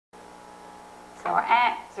So our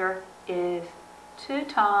answer is 2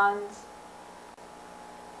 tons,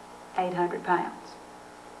 800 pounds.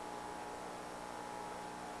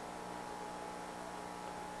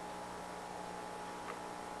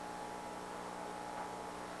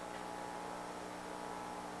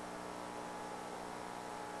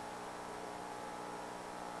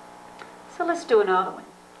 So let's do another one.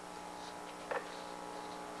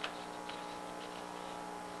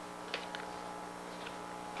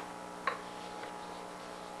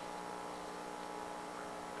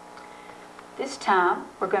 This time,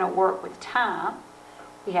 we're going to work with time.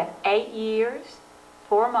 We have 8 years,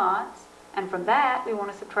 4 months, and from that, we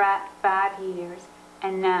want to subtract 5 years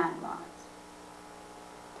and 9 months.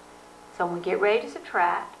 So when we get ready to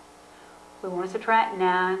subtract, we want to subtract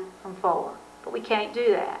 9 from 4, but we can't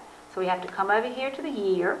do that. So we have to come over here to the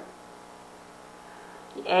year,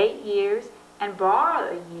 the 8 years, and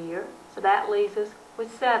borrow a year, so that leaves us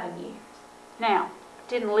with 7 years. Now,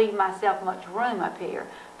 didn't leave myself much room up here,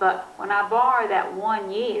 but when I borrow that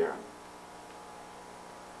 1 year,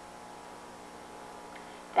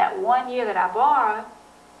 that 1 year that I borrow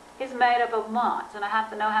is made up of months, and I have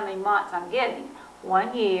to know how many months I'm getting.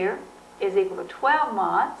 1 year is equal to 12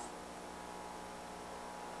 months,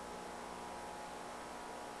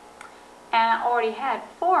 and I already had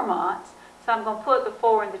 4 months, so I'm going to put the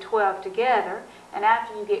 4 and the 12 together, and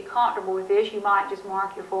after you get comfortable with this, you might just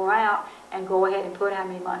mark your 4 out and go ahead and put how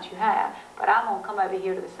many months you have. But I'm going to come over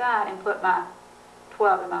here to the side and put my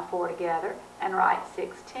 12 and my 4 together and write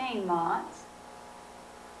 16 months.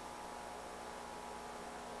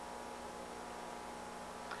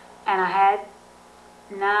 And I had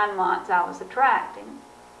 9 months I was subtracting.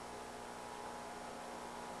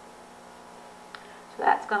 So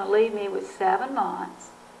that's going to leave me with 7 months.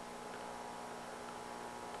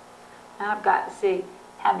 Now I've got to see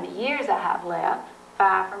how many years I have left.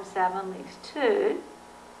 5 from 7 leaves 2.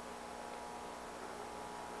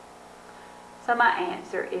 So my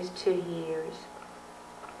answer is 2 years,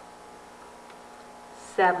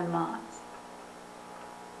 7 months.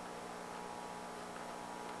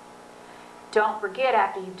 Don't forget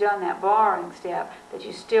after you've done that borrowing step that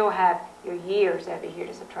you still have your years over here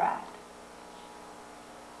to subtract.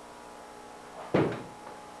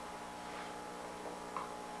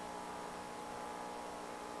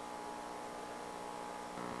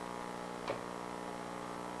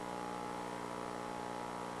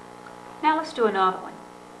 Now let's do another one.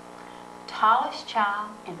 The tallest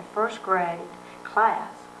child in the first grade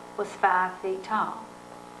class was 5 feet tall.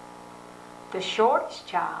 The shortest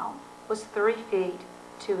child was 3 feet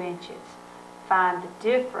 2 inches. Find the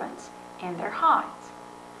difference in their heights.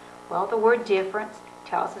 Well, the word difference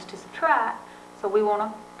tells us to subtract, so we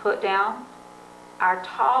want to put down our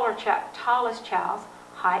tallest child's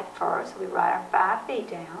height first. So we write our 5 feet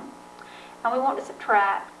down, and we want to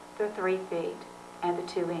subtract the 3 feet and the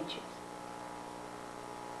 2 inches.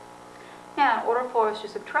 Now, in order for us to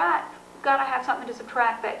subtract, we've got to have something to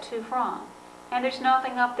subtract that 2 from. And there's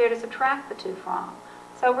nothing up there to subtract the 2 from.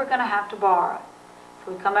 So we're going to have to borrow.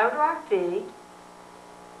 So we come over to our feet,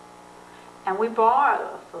 and we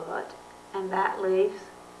borrow a foot, and that leaves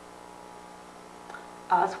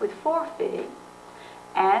us with 4 feet.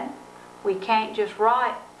 And we can't just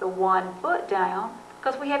write the 1 foot down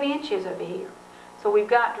because we have inches over here. So we've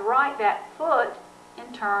got to write that foot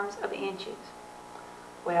in terms of inches.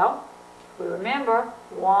 Well, we remember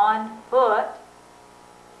 1 foot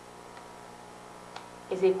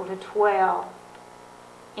is equal to 12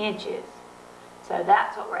 inches. So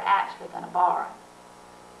that's what we're actually going to borrow.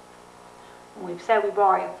 When we say we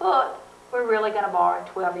borrow a foot, we're really going to borrow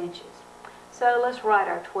 12 inches. So let's write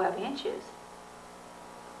our 12 inches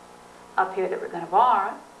up here that we're going to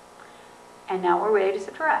borrow. And now we're ready to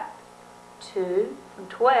subtract. 2 from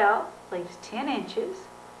 12 leaves 10 inches.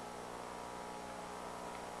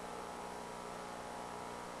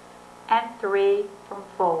 And 3 from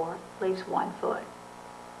 4 leaves 1 foot.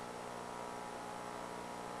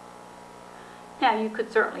 Now you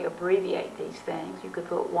could certainly abbreviate these things. You could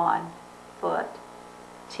put 1 foot,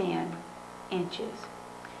 10 inches,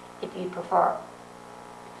 if you prefer.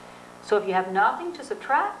 So if you have nothing to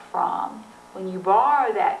subtract from, when you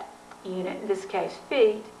borrow that unit, in this case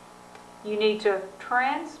feet, you need to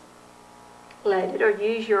translate it or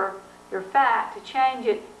use your fact to change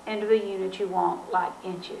it into the unit you want, like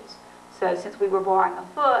inches. So since we were borrowing a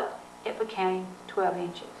foot, it became 12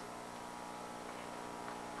 inches.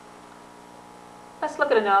 Let's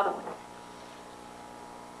look at another one.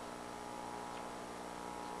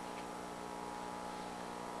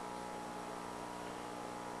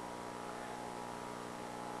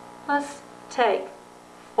 Let's take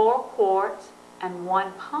 4 quarts and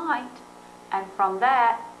 1 pint and from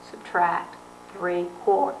that subtract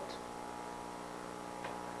 3/4.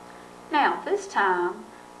 Now this time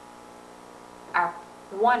our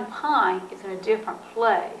 1 pint is in a different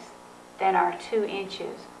place than our 2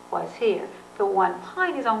 inches was here. The 1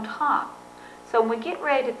 pint is on top. So when we get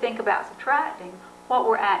ready to think about subtracting, what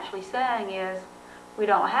we're actually saying is we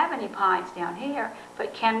don't have any pints down here,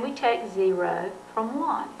 but can we take 0 from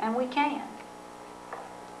 1? And we can.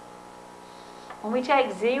 When we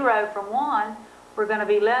take 0 from 1, we're going to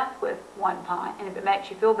be left with 1 pint. And if it makes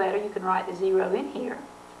you feel better, you can write the 0 in here.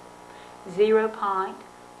 0 pint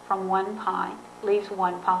from 1 pint leaves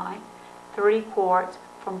 1 pint. 3 quarts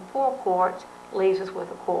from 4 quarts leaves us with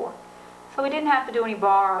a quart. So we didn't have to do any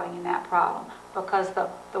borrowing in that problem because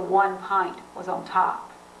the 1 pint was on top.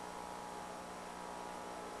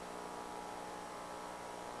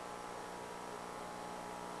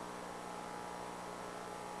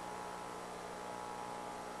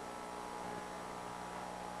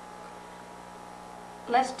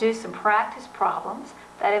 Let's do some practice problems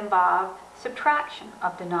that involve subtraction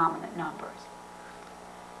of denominate numbers.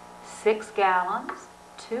 6 gallons,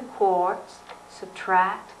 2 quarts,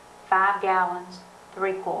 subtract 5 gallons,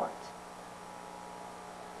 3 quarts.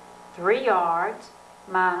 3 yards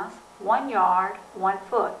minus 1 yard, 1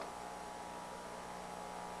 foot.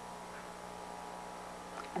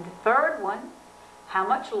 And the third one, how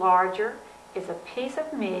much larger is a piece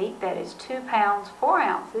of meat that is 2 pounds 4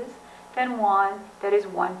 ounces than one that is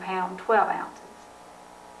 1 pound 12 ounces?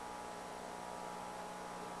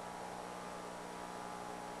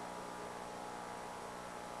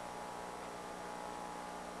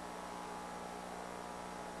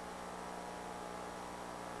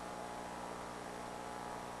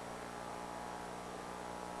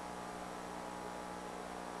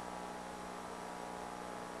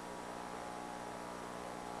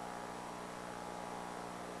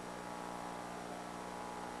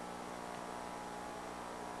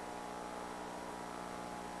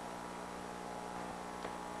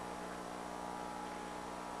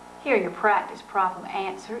 Here are your practice problem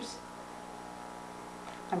answers.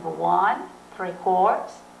 Number 1, 3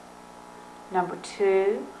 quarts. Number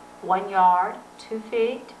 2, 1 yard, 2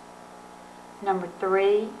 feet. Number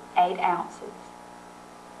 3, 8 ounces.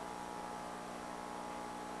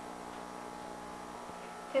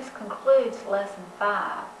 This concludes Lesson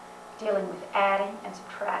 5, dealing with adding and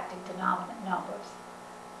subtracting denominate numbers.